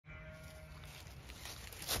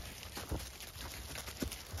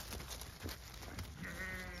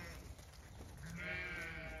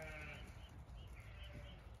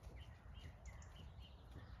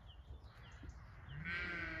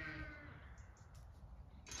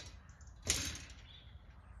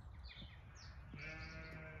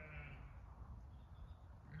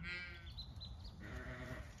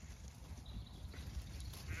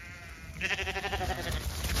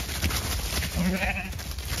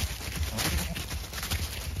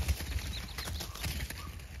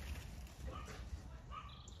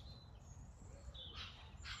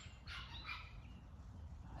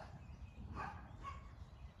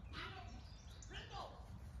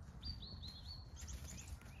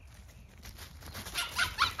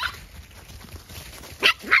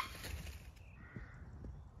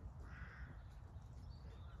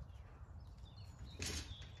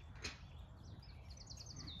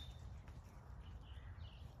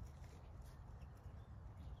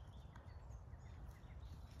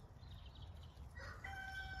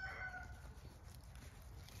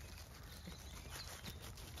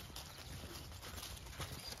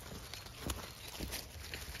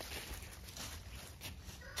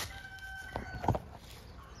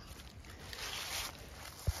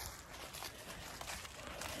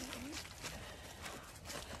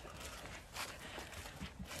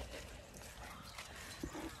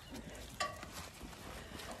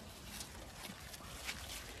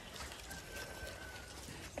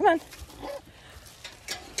Come on.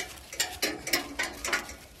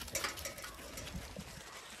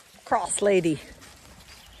 Cross lady.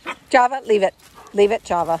 Java, leave it. Leave it,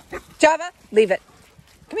 Java. Java, leave it.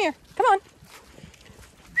 Come here. Come on.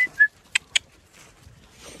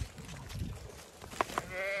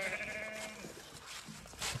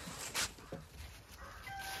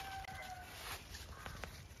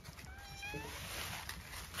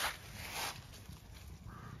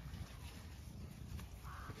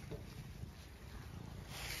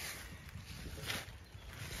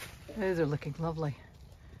 Those are looking lovely.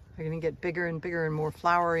 They're going to get bigger and bigger and more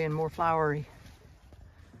flowery and more flowery.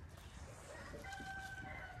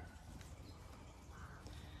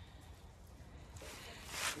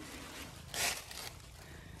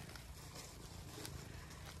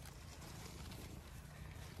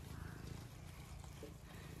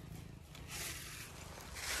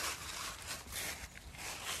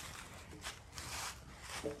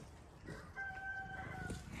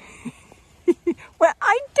 Well,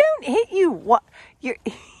 I don't hit you. What? You're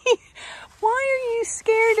why are you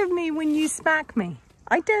scared of me when you smack me?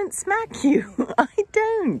 I don't smack you. I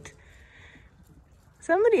don't.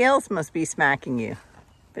 Somebody else must be smacking you,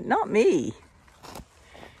 but not me.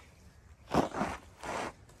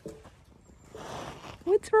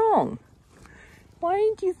 What's wrong?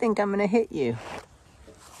 Why do you think I'm going to hit you?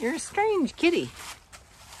 You're a strange kitty.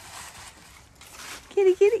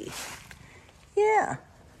 Kitty, kitty. Yeah.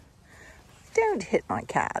 Don't hit my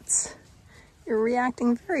cats. You're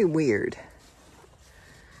reacting very weird.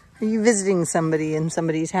 Are you visiting somebody in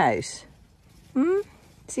somebody's house?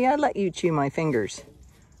 See, I let you chew my fingers.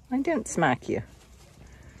 I don't smack you.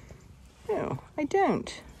 No, I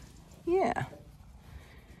don't. Yeah.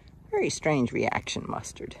 Very strange reaction,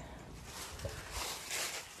 Mustard.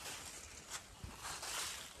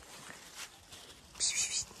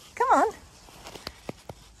 Come on.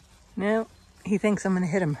 No, he thinks I'm going to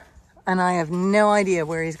hit him. And I have no idea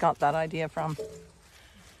where he's got that idea from.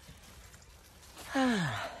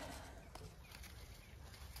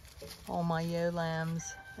 All my ewe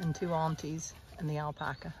lambs and 2 aunties and the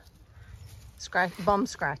alpaca. Bum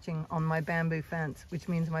scratching on my bamboo fence, which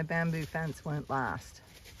means my bamboo fence won't last.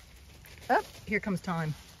 Oh, here comes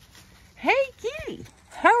time. Hey, kitty,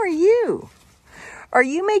 how are you? Are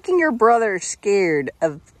you making your brother scared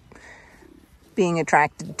of being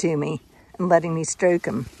attracted to me and letting me stroke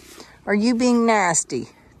him? Are you being nasty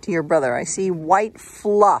to your brother? I see white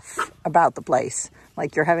fluff about the place,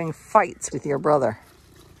 like you're having fights with your brother.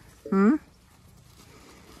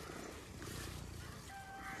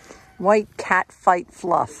 White cat fight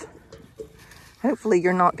fluff. Hopefully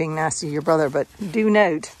you're not being nasty to your brother, but do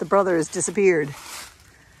note the brother has disappeared.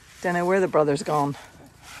 Don't know where the brother's gone.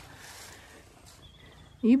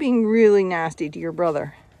 You being really nasty to your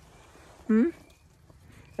brother?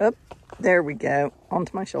 Oh, there we go.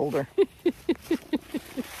 Onto my shoulder.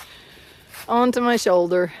 Onto my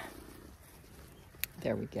shoulder.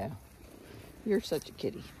 There we go. You're such a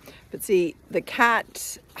kitty. But see, the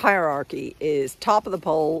cat hierarchy is top of the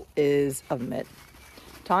pole is of mitt.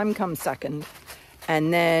 Time comes second.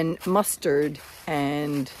 And then Mustard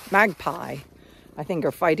and Magpie, I think,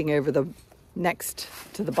 are fighting over the next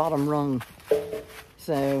to the bottom rung.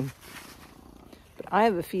 So, but I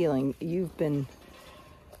have a feeling you've been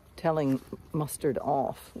telling Mustard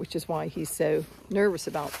off, which is why he's so nervous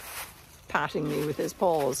about patting me with his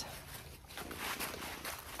paws.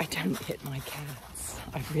 I don't hit my cats.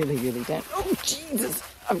 I really, really don't. Oh, Jesus.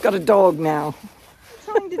 I've got a dog now. What's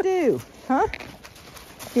trying to do? Huh?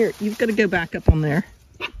 Here, you've got to go back up on there.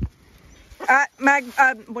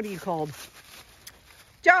 What are you called?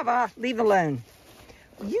 Java, leave alone.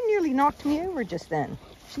 You nearly knocked me over just then.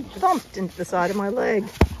 She thumped into the side of my leg.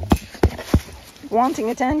 Wanting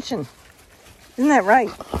attention. Isn't that right?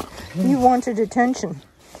 You wanted attention.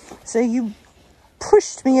 So you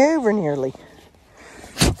pushed me over nearly.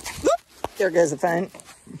 There goes the phone.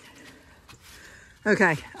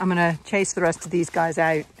 Okay, I'm gonna chase the rest of these guys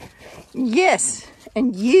out. Yes,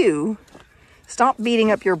 and you stop beating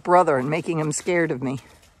up your brother and making him scared of me.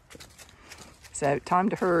 So, time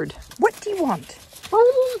to herd. What do you want?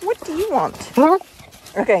 What do you want?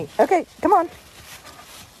 Okay, okay, come on.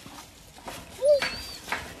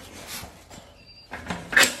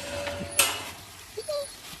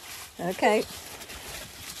 Okay.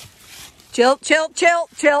 Chill, chill, chill,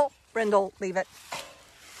 chill. Brindle, leave it.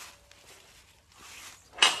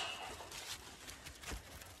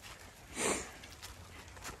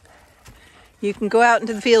 You can go out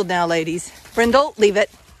into the field now, ladies. Brindle, leave it.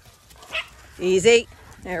 Easy.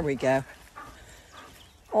 There we go.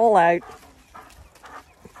 All out.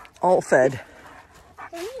 All fed.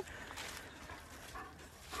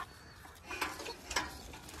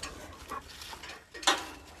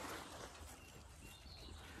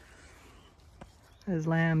 those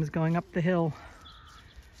lambs going up the hill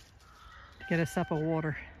to get a sup of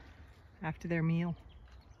water after their meal.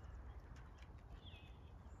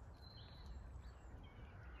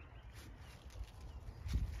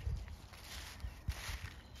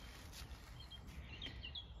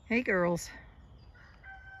 Hey girls.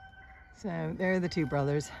 So there are the two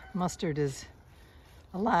brothers. Mustard is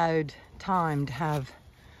allowed time to have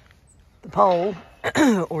the pole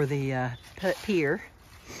or the pier,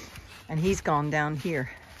 and he's gone down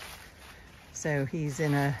here. So he's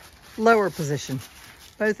in a lower position.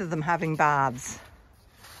 Both of them having baths.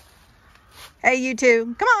 Hey, you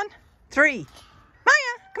two, come on. 3. Maya,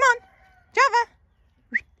 come on. Java.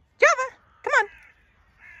 Java, come on.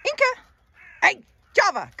 Inca. Hey,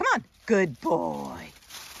 Java, come on. Good boy.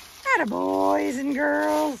 Atta boys and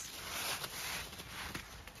girls.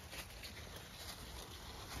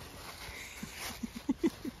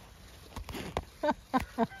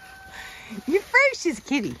 You ferocious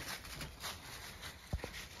kitty.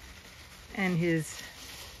 And his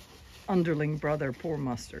underling brother, poor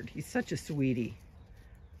Mustard. He's such a sweetie.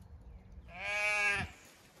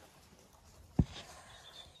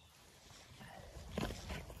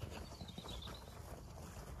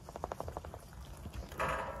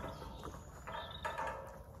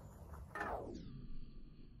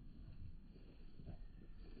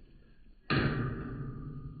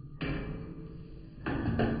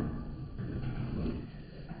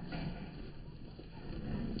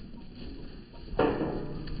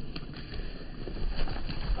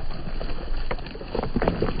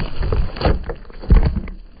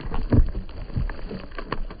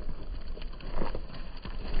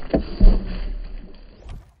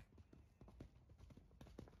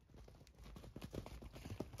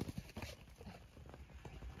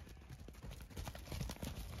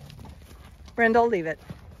 Brenda, leave it.